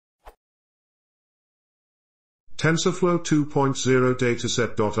TensorFlow 2.0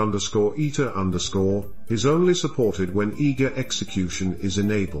 dataset._eta_ is only supported when eager execution is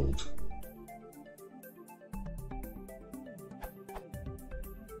enabled.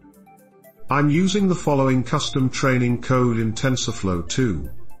 I'm using the following custom training code in TensorFlow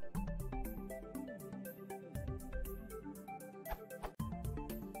 2.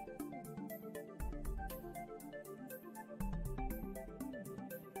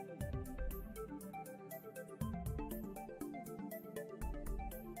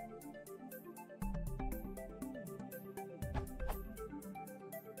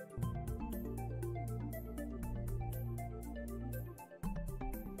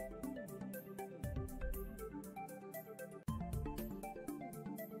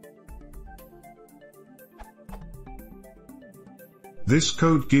 This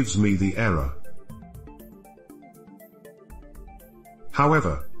code gives me the error.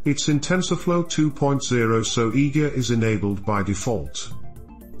 However, it's in TensorFlow 2.0, so eager is enabled by default.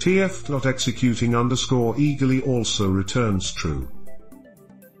 tf.executing_eagerly also returns true.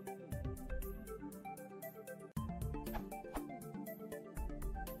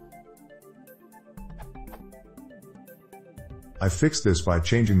 I fixed this by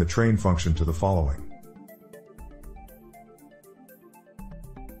changing the train function to the following.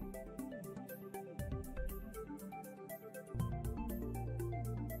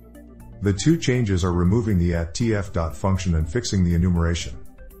 The two changes are removing the @tf. Function and fixing the enumeration.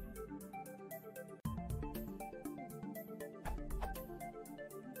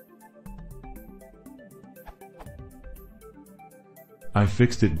 I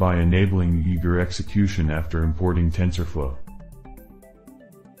fixed it by enabling eager execution after importing TensorFlow.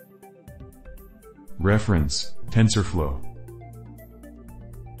 Reference: TensorFlow.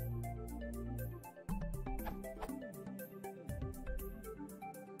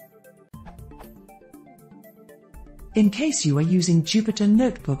 In case you are using Jupyter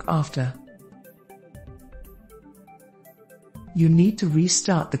Notebook after, you need to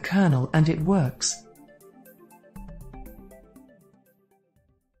restart the kernel and it works.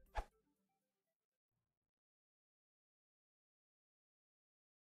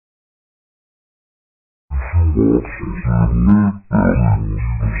 What is your name?